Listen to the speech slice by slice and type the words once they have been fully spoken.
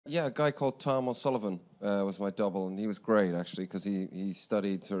Yeah, a guy called Tom O'Sullivan was my double, and he was great actually because he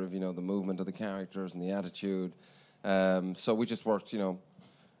studied sort of the movement of the characters and the attitude. So we just worked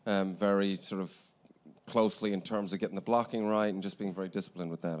very sort of closely in terms of getting the blocking right and just being very disciplined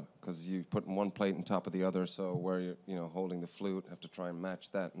with that, because you put one plate on top of the other, so where you're holding the flute, have to try and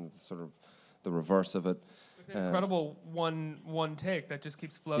match that and sort of the reverse of it. It's an incredible one take that just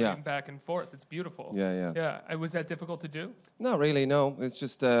keeps floating back and forth. It's beautiful. Yeah. Was that difficult to do? Not really, no. It's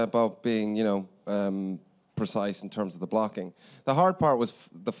just about being precise in terms of the blocking. The hard part was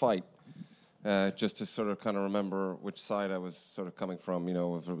the fight. Just to sort of kind of remember which side I was sort of coming from,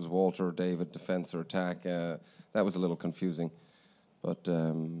 if it was Walter or David, defense or attack, that was a little confusing, but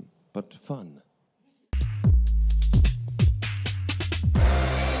fun.